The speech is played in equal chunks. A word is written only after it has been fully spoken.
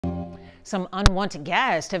Some unwanted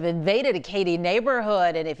guests have invaded a Katy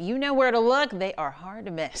neighborhood, and if you know where to look, they are hard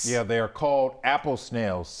to miss. Yeah, they are called apple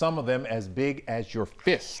snails, some of them as big as your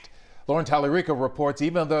fist. Lauren Tallarico reports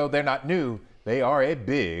even though they're not new, they are a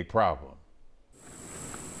big problem.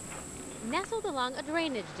 Nestled along a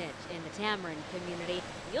drainage ditch in the Tamarron community,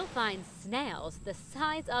 you'll find snails the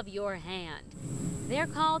size of your hand. They're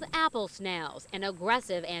called apple snails, an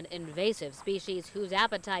aggressive and invasive species whose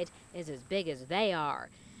appetite is as big as they are.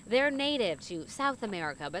 They're native to South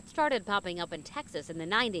America, but started popping up in Texas in the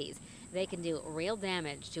 90s. They can do real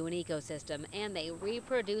damage to an ecosystem, and they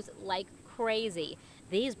reproduce like crazy.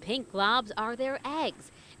 These pink globs are their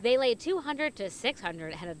eggs. They lay 200 to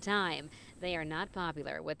 600 at a time. They are not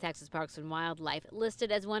popular, with Texas Parks and Wildlife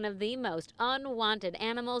listed as one of the most unwanted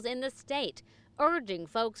animals in the state, urging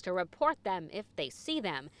folks to report them if they see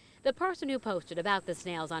them. The person who posted about the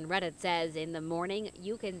snails on Reddit says in the morning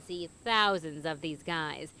you can see thousands of these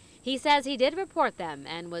guys. He says he did report them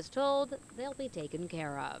and was told they'll be taken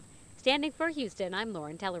care of. Standing for Houston, I'm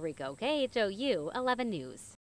Lauren Tallarico, KHOU 11 News.